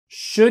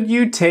Should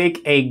you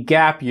take a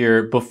gap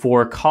year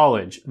before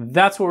college?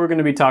 That's what we're going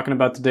to be talking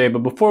about today. But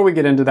before we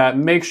get into that,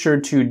 make sure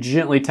to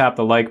gently tap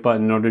the like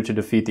button in order to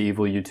defeat the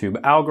evil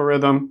YouTube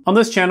algorithm. On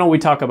this channel, we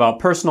talk about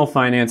personal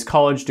finance,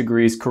 college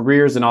degrees,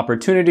 careers, and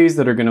opportunities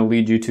that are going to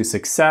lead you to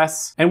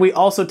success. And we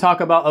also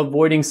talk about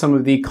avoiding some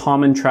of the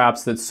common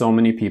traps that so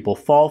many people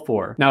fall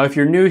for. Now, if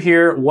you're new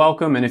here,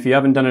 welcome. And if you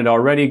haven't done it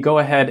already, go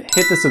ahead,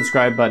 hit the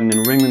subscribe button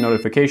and ring the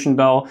notification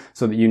bell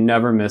so that you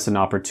never miss an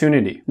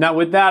opportunity. Now,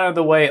 with that out of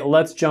the way,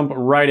 let's jump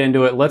right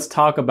into it. Let's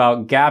talk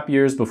about gap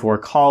years before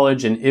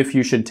college and if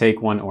you should take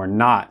one or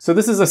not. So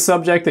this is a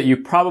subject that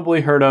you've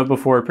probably heard of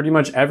before. Pretty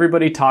much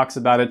everybody talks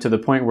about it to the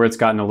point where it's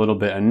gotten a little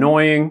bit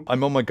annoying.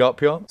 I'm on my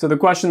gap year. So the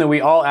question that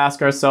we all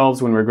ask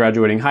ourselves when we're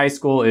graduating high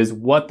school is,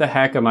 what the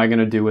heck am I going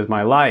to do with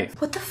my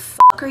life? What the f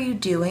are you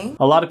doing?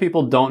 A lot of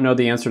people don't know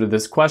the answer to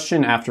this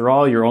question. After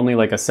all, you're only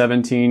like a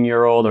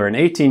 17-year-old or an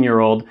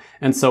 18-year-old.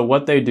 And so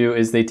what they do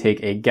is they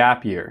take a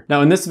gap year.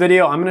 Now in this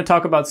video, I'm going to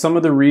talk about some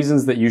of the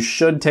reasons that you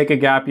should take a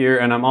gap year,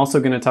 and I'm also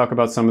going to talk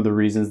about some of the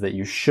reasons that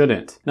you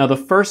shouldn't. Now the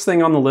first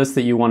thing on the list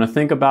that you want to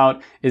think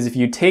about is if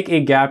you take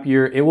a gap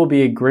year, it will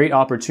be a great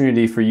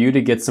opportunity for you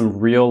to get some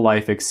real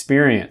life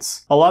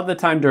experience. A lot of the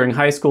time during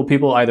high school,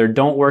 people either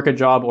don't work a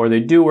job or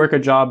they do work a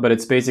job, but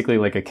it's basically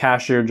like a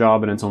cashier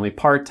job and it's only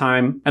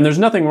part-time. And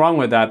there's nothing wrong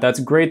with that. That's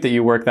great that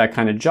you work that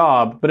kind of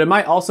job, but it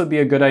might also be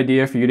a good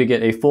idea for you to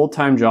get a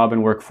full-time job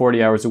and work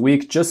 40 hours a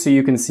week just so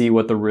you can see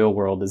what the real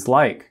world is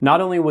like. Not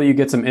only will you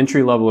get some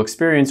entry-level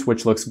experience,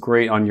 which looks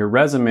great on your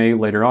resume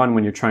later on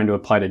when you're trying to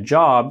apply to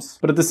jobs,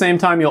 but at the same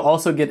time, you'll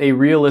also get a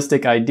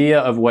realistic idea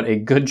of what a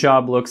good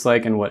job looks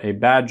like and what a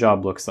bad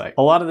job looks like.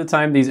 A lot of the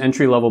time, these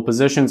entry-level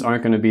positions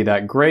aren't going to be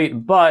that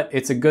great, but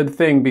it's a good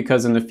thing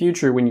because in the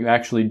future, when you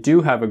actually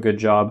do have a good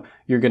job,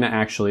 you're going to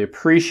actually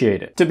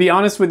appreciate it. To be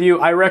honest with you,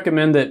 I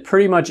recommend that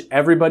pretty much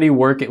everybody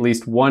work at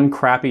least one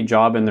crappy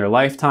job in their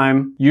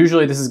lifetime.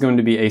 Usually this is going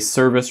to be a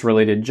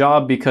service-related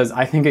job because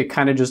I think it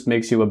kind of just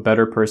makes you a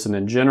better person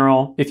in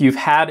general. If you've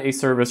had a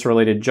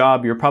service-related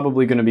job, you're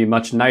probably going to be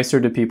much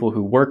nicer to people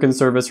who work in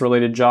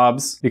service-related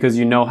jobs because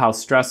you know how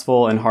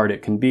stressful and hard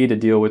it can be to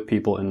deal with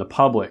people in the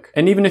public.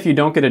 And even if you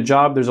don't get a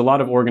job, there's a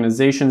lot of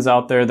organizations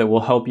out there that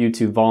will help you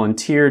to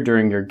volunteer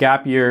during your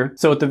gap year.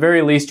 So at the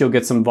very least, you'll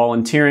get some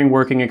volunteering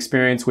working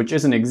experience, which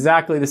isn't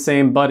exactly the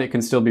same, but it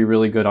can still be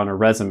really good on a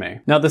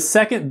resume. Now, the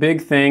second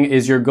big thing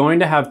is you're going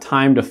to have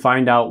time to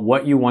find out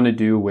what you want to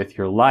do with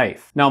your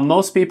life. Now,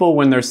 most people,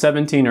 when they're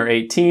 17 or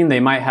 18, they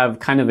might have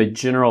kind of a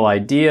general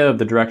idea of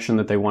the direction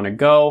that they want to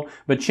go,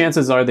 but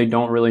chances are they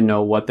don't really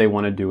know what they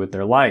want to do with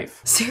their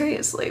life.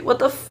 Seriously, what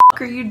the f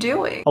are you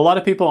doing? A lot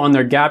of people on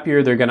their gap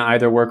year, they're going to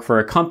either work for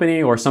a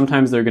company or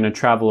sometimes they're going to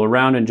travel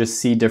around and just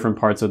see different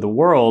parts of the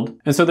world.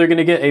 And so they're going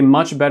to get a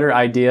much better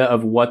idea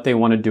of what they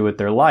want to do with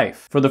their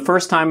life. For the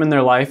first time in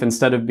their life,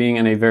 instead of being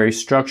in a very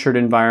structured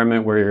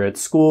environment where you're at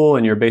school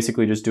and you're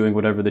basically just doing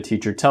whatever the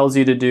teacher tells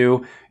you to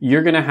do,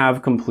 you're going to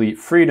have complete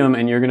freedom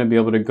and you're going to be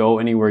able to go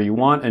anywhere you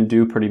want and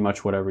do pretty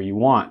much whatever you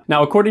want.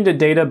 Now, according to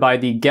data by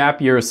the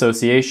Gap Year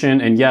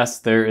Association, and yes,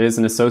 there is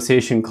an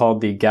association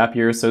called the Gap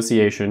Year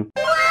Association.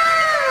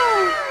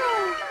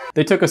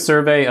 They took a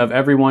survey of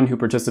everyone who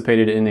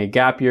participated in a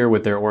gap year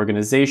with their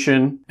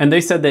organization, and they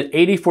said that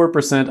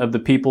 84% of the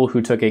people who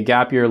took a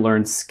gap year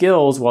learned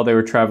skills while they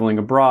were traveling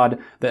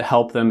abroad that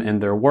helped them in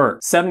their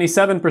work.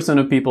 77%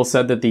 of people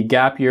said that the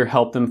gap year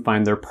helped them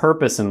find their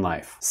purpose in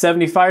life.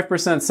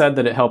 75% said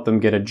that it helped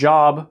them get a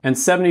job, and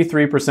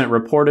 73%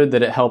 reported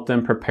that it helped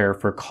them prepare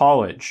for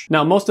college.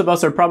 Now, most of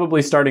us are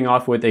probably starting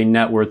off with a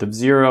net worth of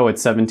 0 at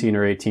 17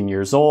 or 18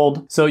 years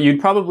old, so you'd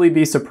probably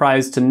be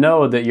surprised to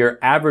know that your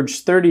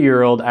average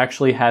 30-year-old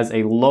actually has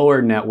a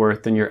lower net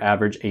worth than your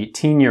average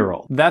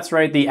 18-year-old. That's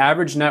right, the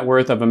average net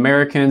worth of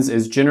Americans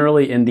is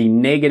generally in the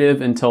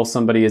negative until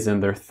somebody is in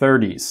their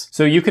 30s.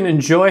 So you can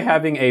enjoy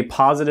having a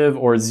positive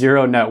or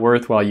 0 net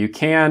worth while you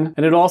can,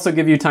 and it'll also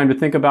give you time to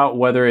think about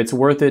whether it's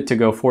worth it to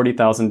go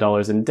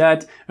 $40,000 in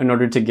debt in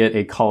order to get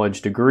a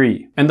college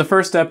degree. And the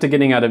first step to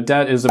getting out of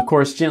debt is, of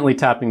course, gently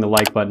tapping the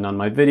like button on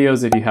my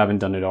videos if you haven't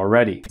done it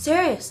already.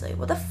 Seriously,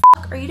 what the f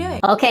are you doing?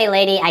 Okay,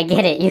 lady, I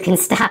get it. You can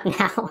stop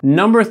now.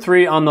 Number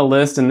 3 on the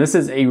list, and this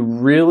is a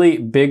really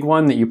big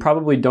one that you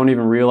probably don't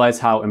even realize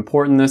how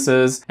important this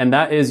is, and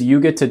that is you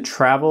get to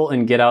travel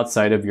and get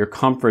outside of your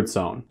comfort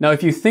zone. Now,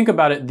 if you think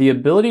about it, the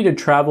ability to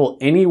travel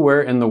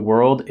anywhere in the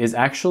world is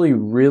actually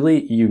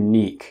really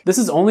unique. This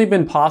has only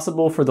been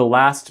possible for the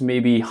last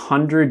maybe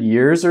 100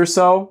 years or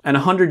so, and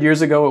 100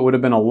 years ago it would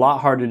have been a lot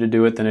harder to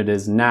do it than it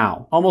is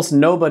now. Almost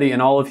nobody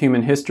in all of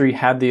human history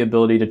had the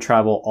ability to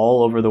travel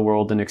all over the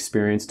world and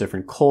experience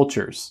different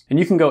cultures. And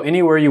you can go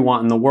anywhere you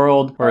want in the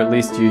world, or at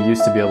least you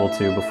used to be able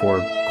to before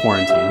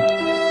quarantine.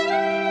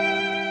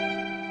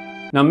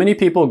 Now, many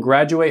people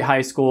graduate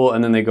high school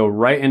and then they go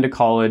right into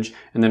college,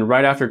 and then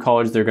right after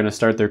college, they're gonna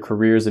start their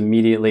careers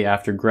immediately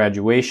after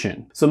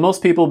graduation. So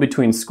most people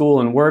between school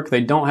and work,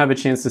 they don't have a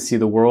chance to see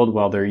the world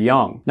while they're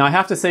young. Now, I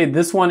have to say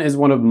this one is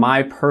one of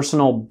my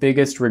personal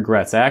biggest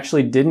regrets. I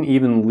actually didn't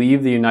even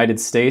leave the United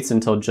States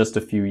until just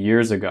a few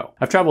years ago.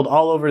 I've traveled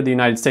all over the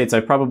United States.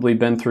 I've probably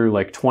been through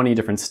like 20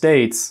 different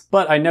states,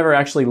 but I never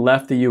actually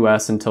left the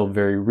US until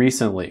very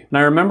recently. And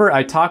I remember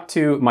I talked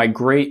to my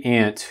great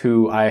aunt,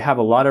 who I have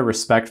a lot of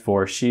respect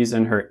for. She's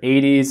in her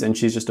 80s and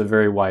she's just a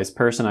very wise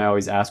person. I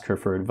always ask her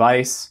for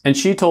advice. And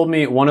she told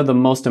me one of the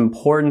most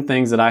important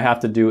things that I have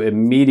to do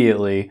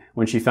immediately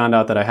when she found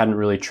out that I hadn't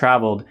really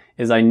traveled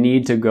is I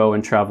need to go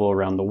and travel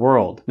around the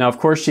world. Now, of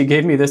course, she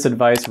gave me this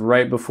advice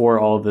right before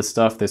all of this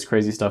stuff, this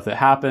crazy stuff that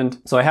happened.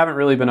 So I haven't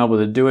really been able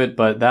to do it,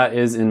 but that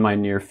is in my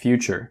near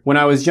future. When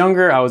I was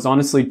younger, I was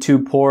honestly too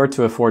poor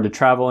to afford to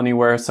travel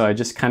anywhere, so I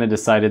just kind of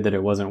decided that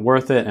it wasn't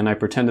worth it, and I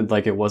pretended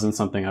like it wasn't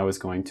something I was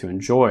going to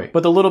enjoy.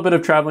 But the little bit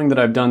of traveling that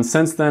I've done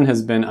since then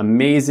has been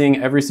amazing.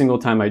 Every single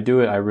time I do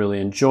it, I really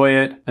enjoy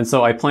it, and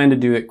so I plan to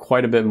do it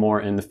quite a bit more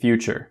in the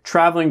future.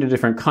 Traveling to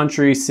different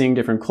countries, seeing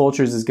different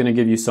cultures is going to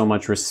give you so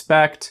much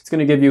respect. It's going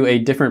to give you a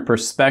different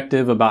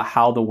perspective about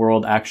how the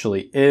world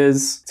actually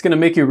is. It's going to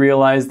make you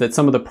realize that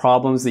some of the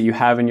problems that you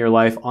have in your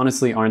life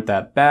honestly aren't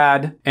that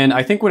bad. And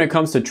I think when it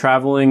comes to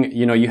traveling,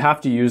 you have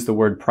to use the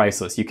word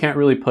priceless. You can't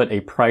really put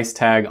a price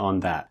tag on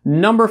that.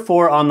 Number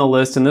 4 on the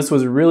list, and this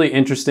was really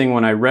interesting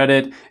when I read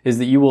it, is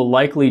that you will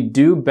likely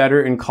do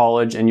better in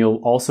college and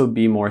you'll also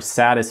be more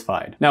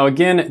satisfied. Now,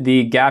 again,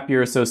 the Gap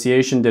Year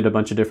Association did a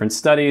bunch of different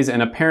studies,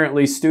 and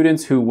apparently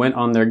students who went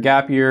on their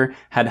gap year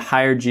had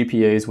higher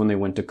GPAs when they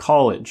went to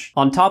college.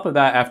 On top of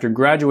that, after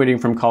graduating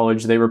from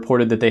college, they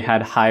reported that they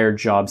had higher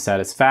job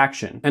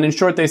satisfaction. And in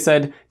short, they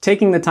said,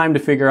 taking the time to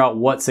figure out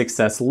what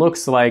success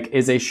looks like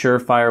is a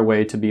surefire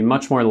way to be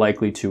much more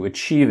likely to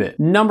achieve it.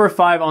 Number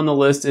 5 on the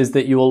list is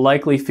that you will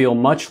likely feel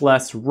much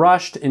less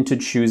rushed into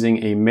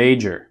choosing a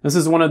major. This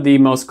is one of the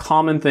most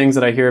common things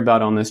that I hear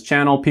about on this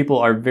channel. People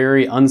are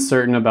very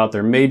uncertain about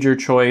their major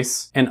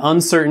choice, and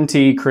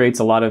uncertainty creates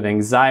a lot of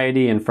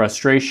anxiety and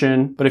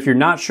frustration. But if you're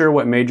not sure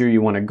what major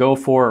you want to go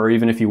for, or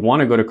even if you want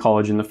to go to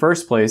college in the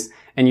first place,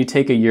 and you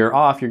take a year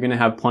off, you're going to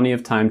have plenty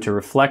of time to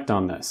reflect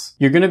on this.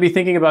 You're going to be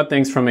thinking about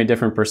things from a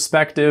different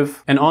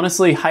perspective. And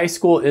honestly, high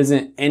school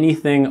isn't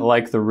anything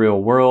like the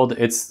real world.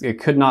 It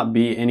could not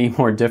be any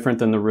more different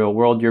than the real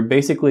world. You're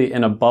basically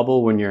in a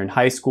bubble when you're in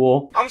high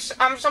school. I'm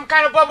some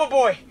kind of bubble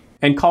boy.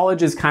 And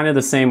college is kind of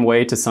the same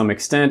way to some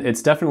extent.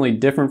 It's definitely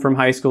different from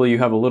high school. You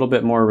have a little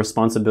bit more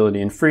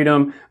responsibility and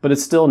freedom, but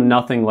it's still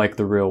nothing like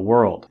the real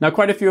world. Now,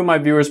 quite a few of my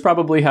viewers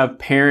probably have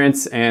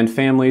parents and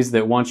families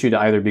that want you to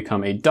either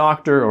become a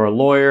doctor or a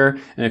lawyer,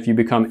 and if you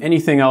become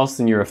anything else,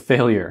 then you're a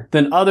failure.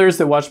 Then others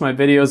that watch my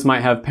videos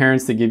might have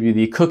parents that give you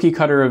the cookie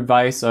cutter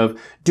advice of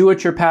do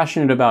what you're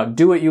passionate about,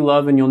 do what you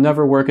love, and you'll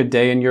never work a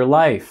day in your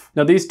life.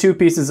 Now, these two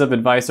pieces of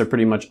advice are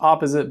pretty much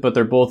opposite, but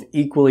they're both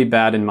equally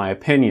bad in my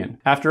opinion.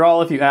 After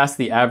all, if you ask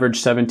the average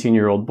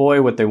 17-year-old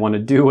boy what they want to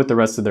do with the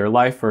rest of their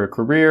life for a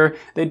career,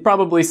 they'd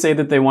probably say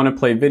that they want to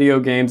play video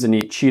games and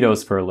eat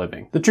Cheetos for a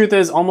living. The truth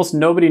is, almost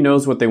nobody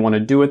knows what they want to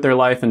do with their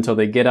life until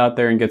they get out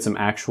there and get some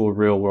actual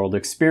real-world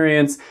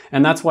experience,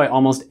 and that's why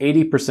almost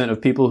 80%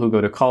 of people who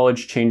go to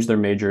college change their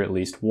major at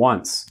least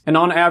once. And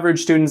on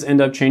average, students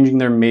end up changing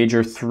their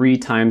major 3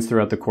 times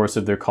throughout the course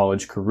of their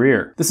college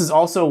career. This is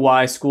also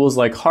why schools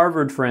like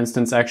Harvard, for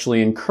instance,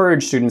 actually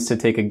encourage students to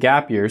take a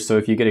gap year. So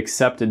if you get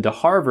accepted to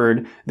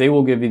Harvard, they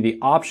will give you the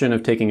option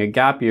of taking a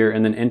gap year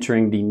and then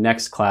entering the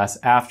next class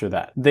after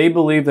that. They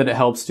believe that it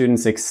helps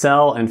students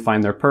excel and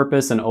find their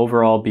purpose and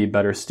overall be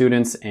better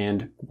students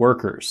and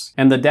workers.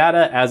 And the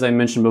data, as I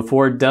mentioned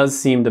before, does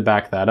seem to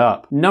back that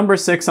up. Number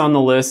 6 on the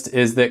list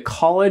is that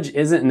college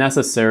isn't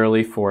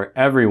necessarily for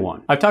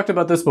everyone. I've talked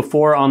about this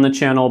before on the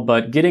channel,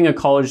 but getting a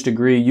college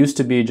degree used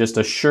to be just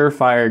a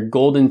surefire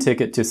golden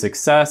ticket to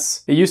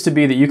success. It used to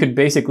be that you could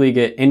basically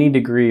get any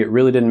degree. It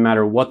really didn't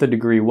matter what the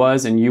degree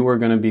was, and you were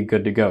going to be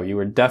good to go. You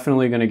were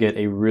definitely going to get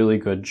a really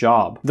good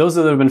job. Those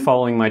that have been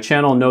following my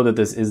channel know that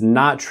this is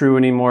not true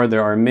anymore.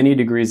 There are many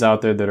degrees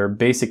out there that are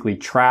basically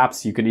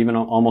traps. You could even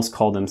almost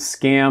call them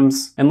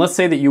scams. And let's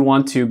say that you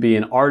want to be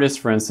an artist,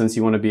 for instance,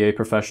 you want to be a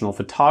professional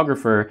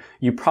photographer,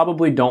 you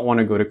probably don't want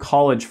to go to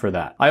college for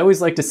that. I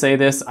always like to say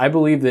this, I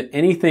believe that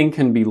anything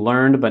can be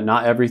learned, but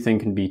not everything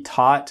can be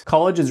taught.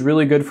 College is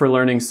really good for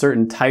learning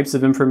certain types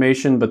of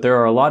information, but there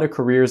are a lot of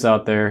careers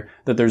out there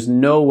that there's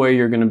no way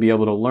you're going to be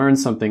able to learn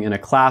something in a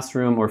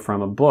classroom or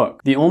from a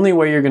book. The only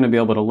way you're going to be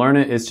able to learn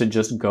it is to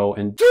just go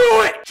and do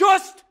it!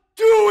 Just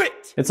do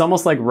it! It's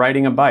almost like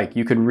riding a bike.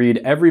 You could read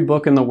every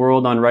book in the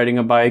world on riding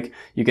a bike.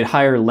 You could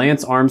hire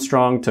Lance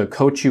Armstrong to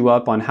coach you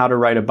up on how to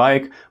ride a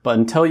bike, but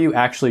until you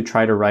actually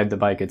try to ride the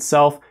bike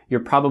itself, you're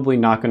probably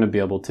not going to be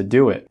able to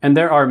do it. And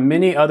there are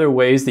many other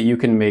ways that you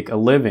can make a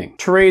living.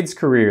 Trades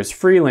careers,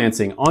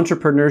 freelancing,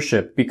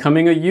 entrepreneurship,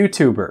 becoming a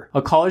YouTuber.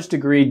 A college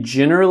degree,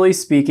 generally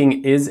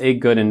speaking, is a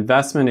good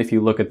investment if you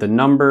look at the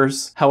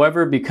numbers.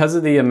 However, because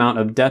of the amount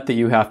of debt that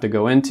you have to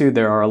go into,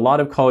 there are a lot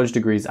of college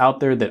degrees out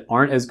there that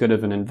aren't as good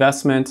of an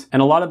investment.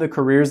 And a lot of the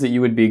careers that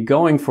you would be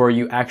going for,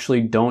 you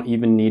actually don't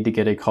even need to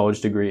get a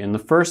college degree in the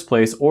first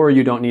place, or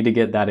you don't need to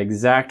get that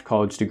exact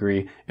college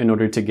degree in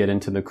order to get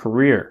into the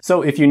career.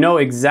 So if you know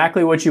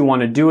exactly what you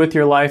want to do with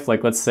your life,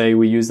 like let's say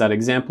we use that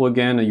example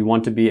again, you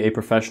want to be a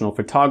professional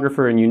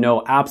photographer and you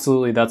know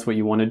absolutely that's what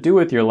you want to do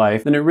with your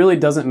life, then it really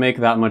doesn't make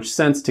that much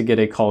sense to get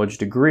a college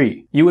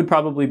degree. You would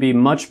probably be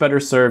much better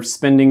served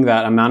spending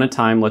that amount of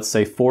time, let's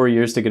say 4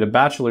 years to get a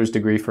bachelor's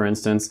degree for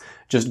instance,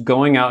 just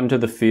going out into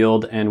the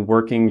field and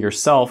working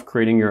yourself,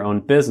 creating your own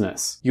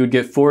business. You would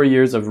get 4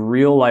 years of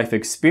real life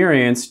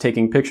experience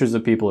taking pictures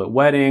of people at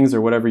weddings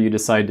or whatever you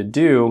decide to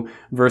do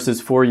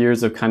versus 4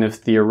 years of kind of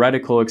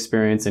theoretical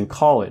experience in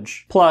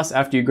college. Plus,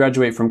 after you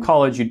graduate from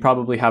college, you'd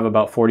probably have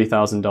about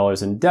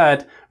 $40,000 in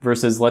debt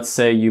versus let's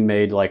say you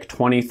made like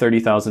 $20,000,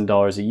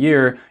 $30,000 a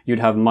year, you'd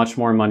have much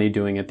more money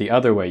doing it the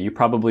other way. You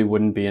probably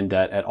wouldn't be in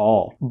debt at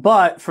all.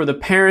 But for the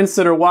parents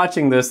that are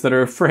watching this that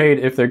are afraid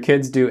if their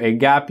kids do a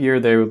gap year,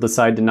 they will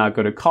decide to not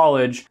go to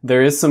college,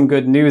 there is some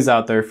good news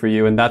out there for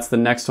you, and that's the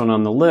next one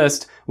on the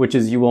list, which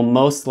is you will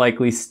most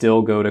likely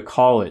still go to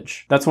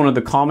college. That's one of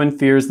the common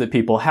fears that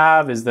people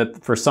have, is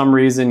that for some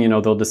reason,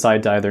 they'll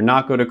decide to either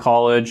not go to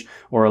college,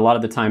 or a lot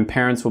of the time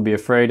parents will be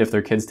afraid if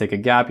their kids take a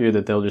gap year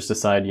that they'll just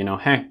decide,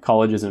 hey,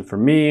 college isn't for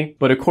me.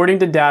 But according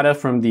to data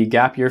from the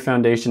Gap Year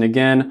Foundation,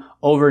 again,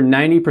 over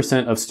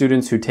 90% of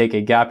students who take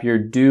a gap year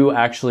do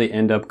actually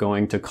end up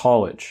going to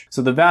college.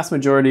 So the vast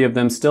majority of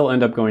them still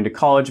end up going to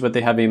college, but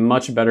they have a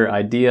much better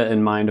idea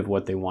in mind of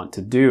what they want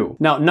to do.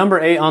 Now, number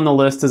 8 on the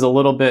list is a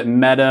little bit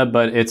meta,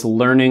 but it's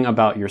learning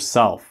about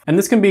yourself. And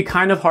this can be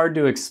kind of hard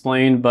to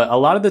explain, but a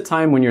lot of the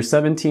time when you're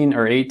 17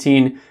 or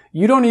 18,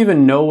 you don't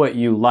even know what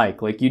you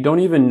like. Like, you don't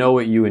even know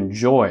what you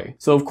enjoy.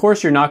 So of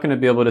course you're not going to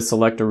be able to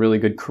select a really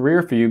good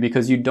career for you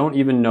because you don't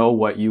even know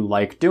what you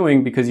like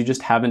doing because you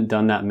just haven't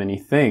done that many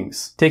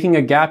things. Taking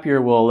a gap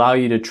year will allow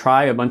you to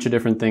try a bunch of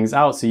different things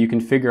out so you can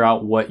figure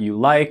out what you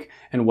like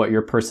and what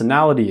your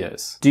personality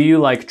is. Do you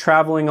like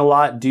traveling a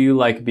lot? Do you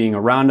like being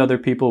around other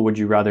people? Would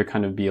you rather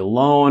kind of be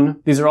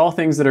alone? These are all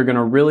things that are going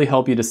to really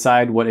help you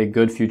decide what a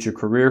good future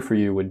career for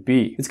you would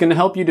be. It's going to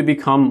help you to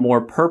become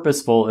more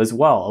purposeful as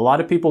well. A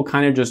lot of people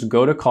kind of just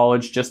go to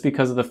college just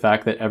because of the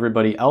fact that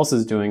everybody else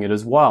is doing it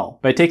as well.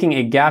 By taking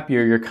a gap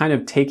year, you're kind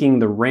of taking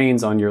the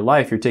reins on your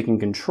life. You're taking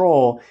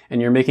control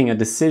and you're making a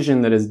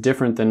decision that is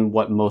different than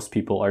what most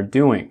people are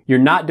doing. You're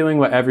not doing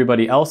what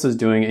everybody else is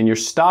doing and you're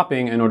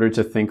stopping in order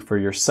to think for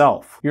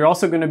yourself. You're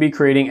also going to be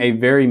creating a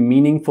very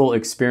meaningful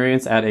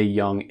experience at a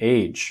young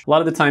age. A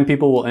lot of the time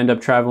people will end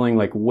up traveling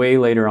like way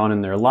later on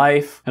in their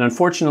life. And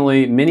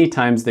unfortunately, many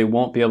times they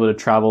won't be able to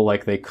travel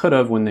like they could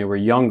have when they were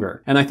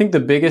younger. And I think the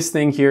biggest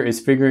thing here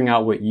is figuring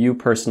out what you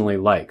personally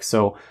like.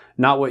 So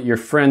not what your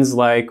friends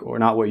like or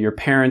not what your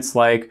parents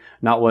like,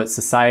 not what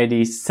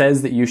society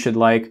says that you should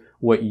like,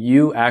 what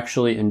you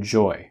actually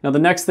enjoy. Now the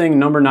next thing,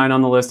 number 9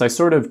 on the list, I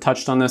sort of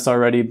touched on this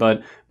already,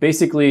 but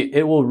basically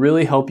it will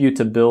really help you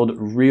to build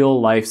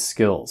real life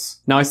skills.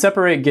 Now I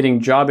separate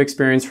getting job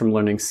experience from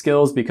learning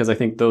skills because I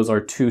think those are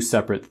two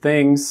separate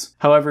things.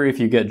 However, if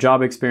you get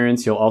job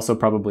experience, you'll also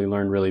probably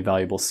learn really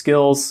valuable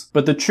skills.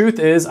 But the truth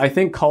is, I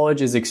think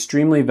college is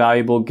extremely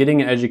valuable.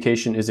 Getting an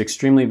education is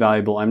extremely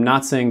valuable. I'm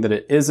not saying that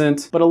it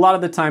isn't, but a lot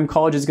of the time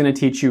college is going to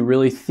teach you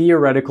really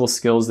theoretical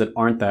skills that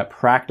aren't that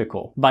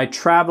practical. By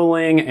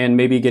traveling and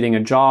maybe getting a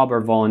job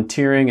or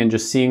volunteering and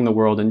just seeing the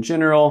world in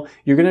general,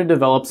 you're going to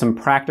develop some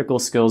practical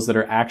skills that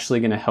are actually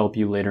going to help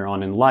you later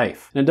on in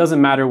life. And it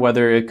doesn't matter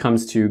whether it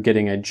comes to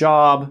getting a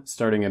job,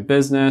 starting a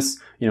business,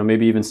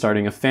 maybe even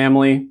starting a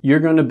family. You're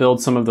going to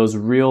build some of those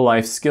real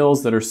life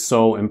skills that are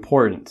so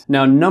important.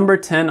 Now, number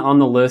 10 on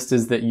the list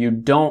is that you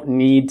don't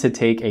need to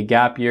take a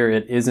gap year.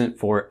 It isn't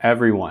for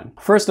everyone.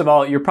 First of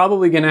all, you're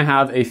probably going to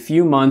have a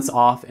few months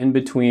off in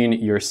between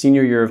your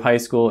senior year of high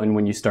school and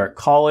when you start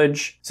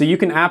college. So you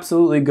can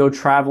absolutely go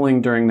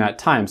traveling during that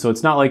time. So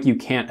it's not like you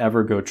can't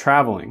ever go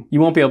traveling. You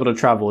won't be able to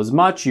travel as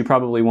much. You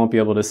probably won't be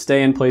able to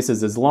stay in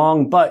places as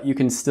long, but you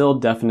can still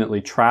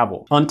definitely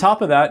travel. On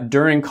top of that,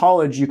 during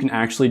college, you can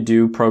actually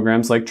do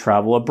programs like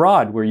travel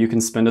abroad, where you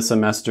can spend a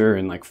semester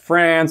in like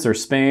France or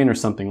Spain or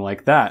something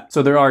like that.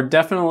 So there are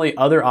definitely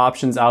other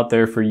options out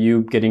there for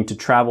you getting to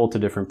travel to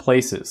different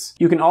places.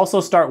 You can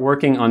also start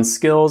working on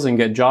skills and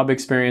get job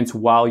experience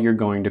while you're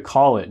going to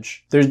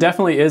college. There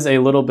definitely is a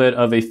little bit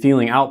of a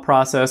feeling out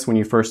process when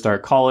you first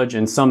start college,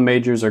 and some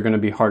majors are going to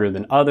be harder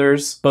than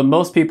others, but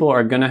most people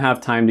are going to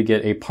have time to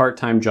get a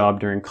part-time job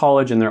during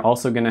college, and they're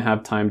also going to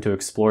have time to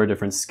explore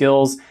different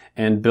skills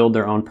and build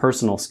their own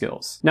personal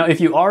skills. Now, if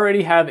you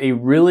already have a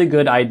really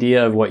good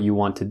idea of what you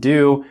want to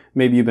do,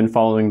 maybe you've been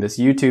following this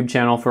YouTube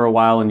channel for a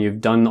while and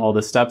you've done all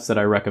the steps that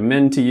I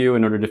recommend to you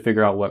in order to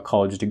figure out what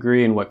college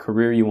degree and what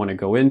career you want to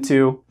go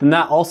into, then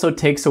that also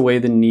takes away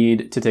the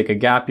need to take a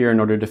gap year in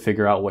order to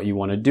figure out what you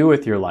want to do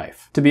with your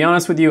life. To be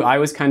honest with you, I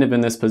was kind of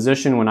in this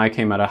position when I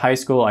came out of high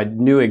school. I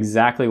knew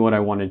exactly what I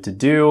wanted to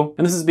do,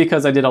 and this is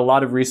because I did a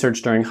lot of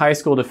research during high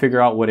school to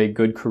figure out what a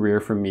good career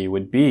for me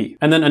would be.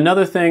 And then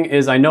another thing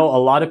is I know a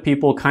lot of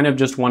people kind of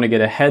just want to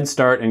get a head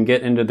start and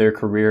get into their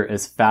career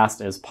as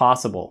fast as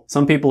possible.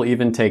 Some people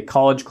even take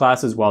college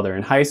classes while they're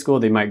in high school.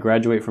 They might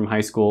graduate from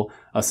high school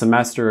a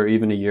semester or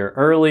even a year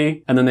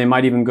early, and then they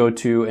might even go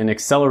to an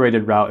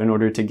accelerated route in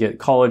order to get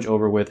college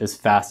over with as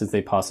fast as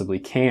they possibly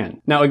can.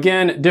 Now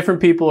again,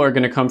 different people are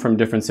going to come from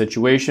different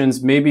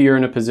situations. Maybe you're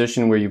in a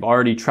position where you've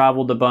already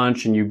traveled a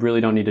bunch and you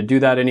really don't need to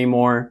do that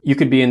anymore. You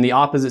could be in the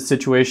opposite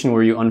situation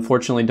where you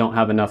unfortunately don't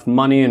have enough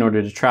money in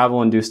order to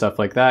travel and do stuff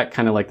like that,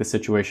 kind of like the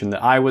situation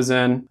that I was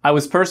in. I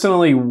was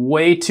personally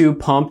way too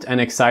pumped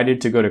and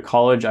excited to go to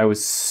college. I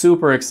was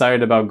super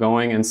excited about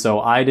going, and so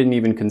I didn't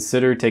even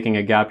consider taking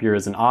a gap year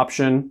as an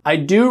option. I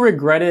do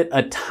regret it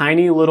a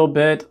tiny little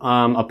bit.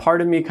 A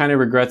part of me kind of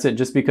regrets it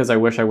just because I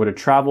wish I would have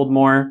traveled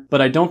more, but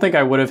I don't think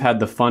I would have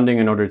had the funding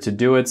in order to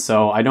do it,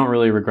 so I don't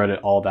really regret it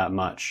all that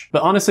much.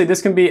 But honestly,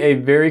 this can be a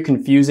very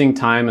confusing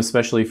time,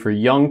 especially for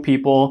young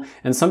people,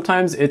 and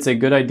sometimes it's a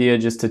good idea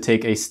just to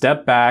take a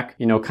step back,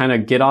 you know, kind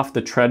of get off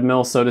the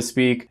treadmill, so to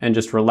speak, and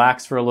just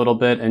relax for a little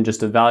bit and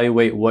just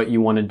evaluate what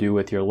you want to do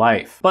with your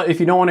life. But if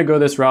you don't want to go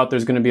this route,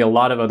 there's going to be a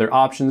lot of other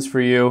options for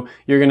you.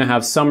 You're going to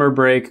have summer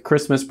break,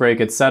 Christmas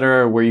break, etc.,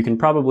 where you can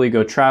probably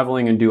go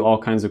traveling and do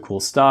all kinds of cool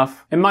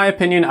stuff. In my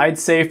opinion, I'd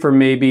say for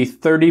maybe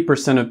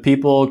 30% of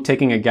people,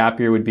 taking a gap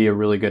year would be a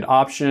really good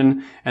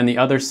option, and the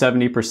other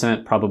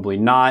 70% probably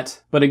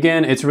not. But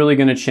again, it's really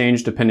going to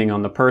change depending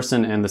on the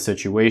person and the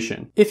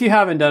situation. If you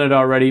haven't done it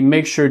already,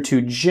 make sure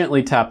to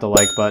gently tap the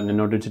like button in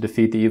order to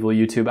defeat the evil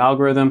YouTube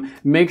algorithm.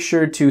 Make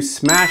sure to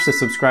smash the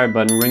subscribe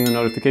button, ring the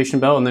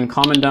notification bell, and then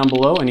comment down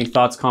below any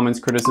thoughts,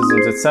 comments,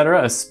 criticisms,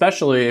 etc.,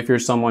 especially if you're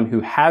someone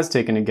who has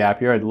taken a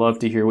gap year. I'd love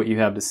to hear what you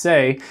have to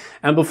say.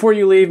 And before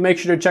you leave, make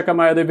sure to check out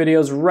my other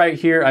videos right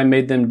here. I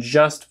made them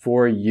just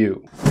for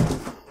you.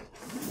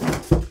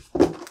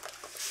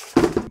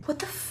 What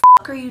the f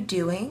are you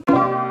doing?